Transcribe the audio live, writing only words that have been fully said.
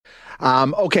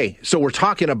Okay, so we're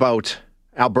talking about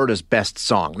Alberta's best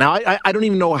song. Now, I don't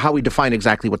even know how we define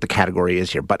exactly what the category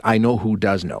is here, but I know who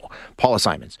does know. Paula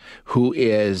Simons, who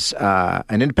is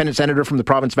an independent senator from the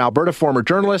province of Alberta, former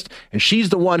journalist, and she's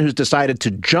the one who's decided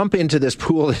to jump into this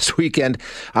pool this weekend.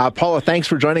 Paula, thanks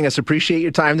for joining us. Appreciate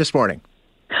your time this morning.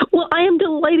 Well, I am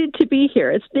delighted to be here.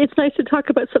 It's nice to talk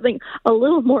about something a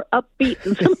little more upbeat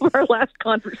than some of our last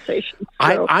conversations.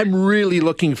 So. I'm really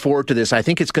looking forward to this. I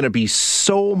think it's going to be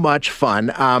so much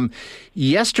fun.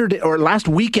 Yesterday, or last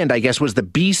weekend, I guess, was the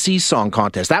BC Song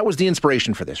Contest. That was the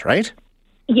inspiration for this, right?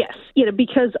 Yes,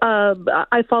 because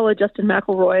I follow Justin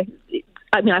McElroy.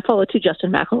 I follow two Justin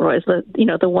McElroys,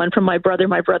 the one from My Brother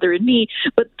and Me.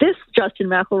 But this Justin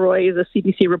McElroy is a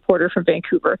CBC reporter from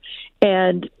Vancouver,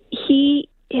 and he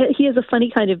has a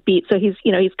funny kind of beat. So he's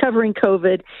covering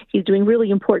COVID. He's doing really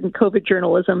important COVID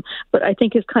journalism. But I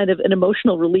think as kind of an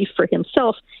emotional relief for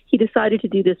himself, he decided to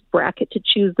do this bracket to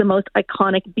choose the most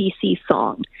iconic BC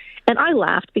song. And I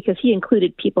laughed because he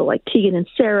included people like Tegan and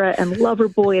Sarah and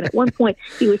Loverboy. And at one point,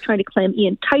 he was trying to claim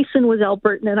Ian Tyson was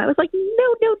Albertan. And I was like,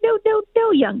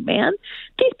 no, young man.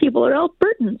 These people are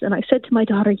Albertans. And I said to my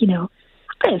daughter,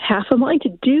 I have half a mind to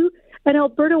do an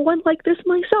Alberta one like this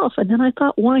myself. And then I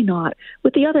thought, why not?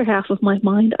 With the other half of my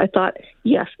mind, I thought,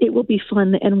 yes, it will be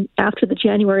fun. And after the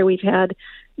January we've had,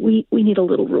 we need a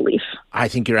little relief. I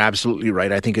think you're absolutely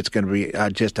right. I think it's going to be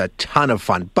just a ton of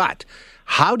fun. But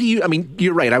how do you,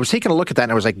 you're right. I was taking a look at that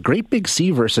and I was like, Great Big Sea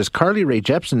versus Carly Rae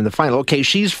Jepsen in the final. Okay,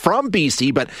 she's from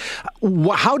BC, but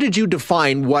how did you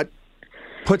define what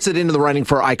puts it into the running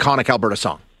for iconic Alberta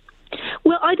song?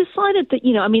 Well, I decided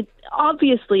that,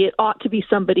 obviously it ought to be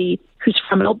somebody who's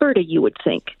from Alberta, you would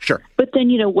think. Sure. But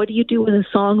then, what do you do with a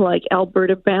song like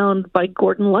Alberta Bound by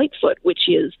Gordon Lightfoot, which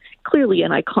is clearly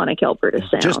an iconic Alberta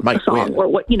song? Win. Or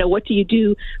what do you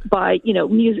do by,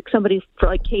 music, somebody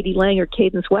like Katie Lang or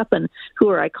Cadence Weapon, who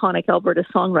are iconic Alberta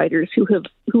songwriters who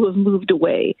have moved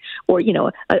away, or,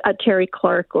 a Terry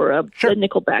Clark or a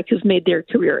Nickelback who's made their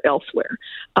career elsewhere.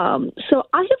 So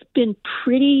I have been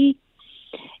pretty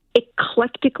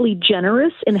eclectically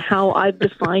generous in how I've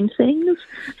defined things,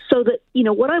 so that,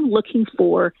 what I'm looking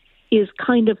for is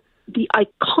kind of the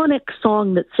iconic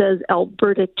song that says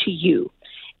Alberta to you.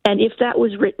 And if that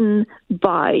was written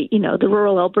by, the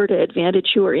Rural Alberta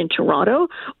Advantage who are in Toronto,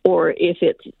 or if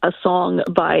it's a song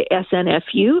by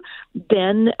SNFU,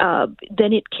 then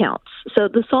it counts. So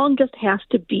the song just has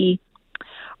to be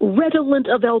redolent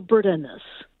of Alberta-ness.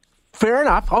 Fair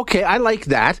enough. Okay, I like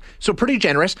that. So pretty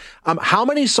generous. How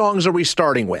many songs are we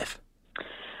starting with?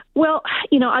 Well,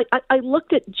 I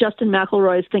looked at Justin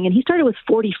McElroy's thing, and he started with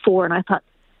 44, and I thought,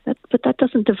 but that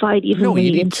doesn't divide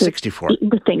evenly into 64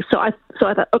 the things. So I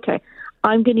thought, okay,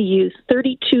 I'm going to use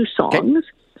 32 songs,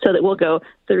 so that we'll go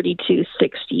 32,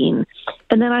 16,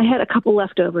 and then I had a couple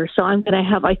left over, so I'm going to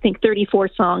have, I think, 34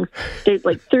 songs. There's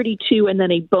like 32, and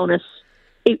then a bonus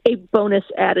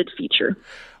added feature.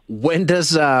 When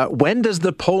does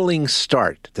the polling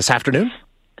start? This afternoon?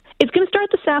 It's going to start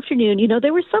this afternoon.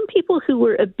 There were some people who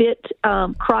were a bit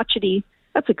crotchety,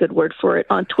 that's a good word for it,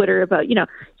 on Twitter about,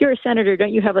 you're a senator,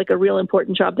 don't you have like a real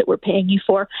important job that we're paying you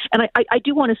for? And I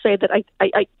do want to say that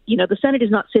I the Senate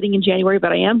is not sitting in January,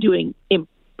 but I am doing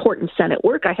important Senate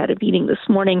work. I had a meeting this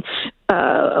morning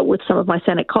with some of my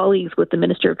Senate colleagues with the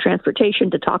Minister of Transportation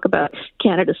to talk about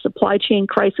Canada's supply chain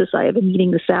crisis. I have a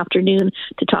meeting this afternoon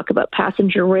to talk about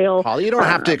passenger rail. Paul, you don't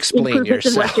have to explain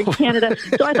yourself. In Western Canada.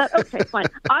 So I thought, okay, fine.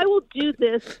 I will do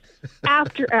this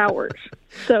after hours.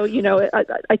 So,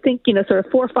 I think, sort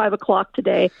of 4 or 5 o'clock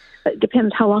today, it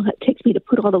depends how long it takes me to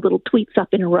put all the little tweets up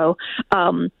in a row.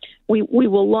 We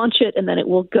will launch it, and then it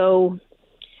will go.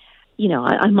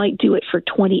 I might do it for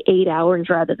 28 hours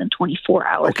rather than 24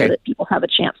 hours so that people have a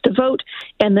chance to vote.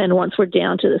 And then once we're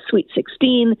down to the Sweet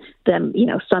 16, then,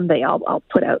 Sunday I'll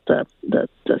put out the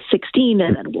 16,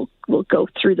 and then we'll go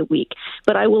through the week.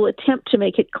 But I will attempt to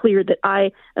make it clear that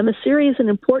I am a serious and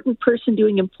important person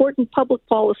doing important public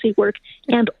policy work,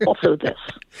 and also this.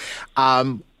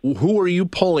 Who are you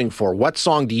polling for? What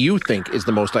song do you think is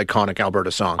the most iconic Alberta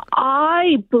song?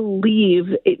 I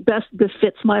believe it best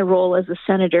befits my role as a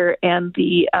senator and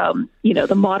the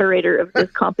moderator of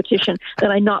this competition that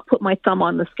I not put my thumb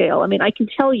on the scale. I can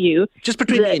tell you, just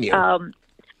between me and you,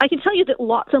 I can tell you that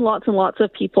lots and lots and lots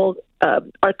of people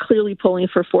are clearly polling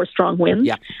for 4 strong wins.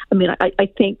 Yeah. I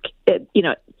think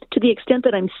to the extent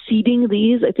that I'm seeding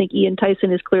these, I think Ian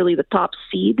Tyson is clearly the top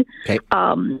seed. Okay.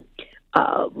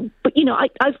 But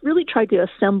I've really tried to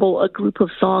assemble a group of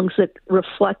songs that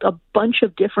reflect a bunch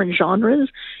of different genres,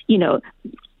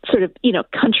 sort of,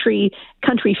 country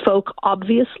folk,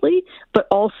 obviously, but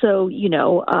also,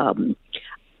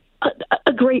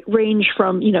 a great range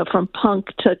from, from punk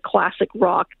to classic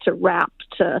rock to rap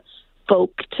to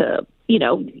folk to,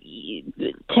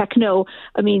 techno.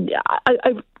 I mean,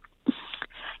 I've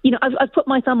put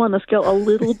my thumb on the scale a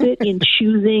little bit in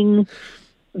choosing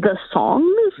the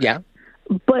songs. Yeah.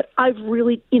 But I've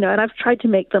really, and I've tried to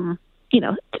make them,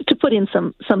 to put in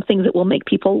some things that will make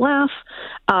people laugh.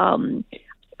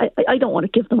 I don't want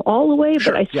to give them all away,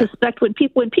 Sure, but I suspect when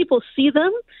people see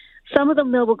them, some of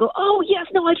them will go, "Oh yes,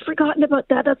 no, I'd forgotten about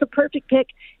that. That's a perfect pick,"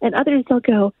 and others they'll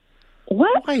go,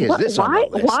 "What? Why is this on the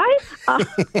list?" Why?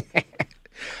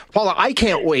 Paula, I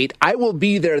can't wait. I will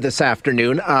be there this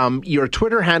afternoon. Your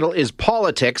Twitter handle is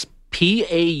Paulatics,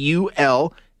 PAULATICS.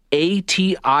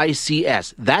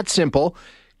 That's simple.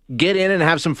 Get in and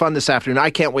have some fun this afternoon. I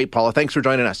can't wait, Paula. Thanks for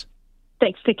joining us.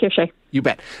 Thanks. Take care, Shay. You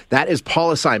bet. That is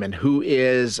Paula Simon, who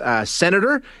is a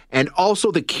senator and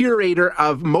also the curator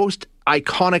of Most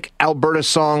Iconic Alberta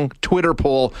Song Twitter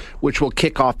poll, which will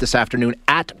kick off this afternoon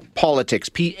at Paulatics,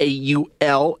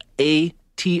 PAULATICS.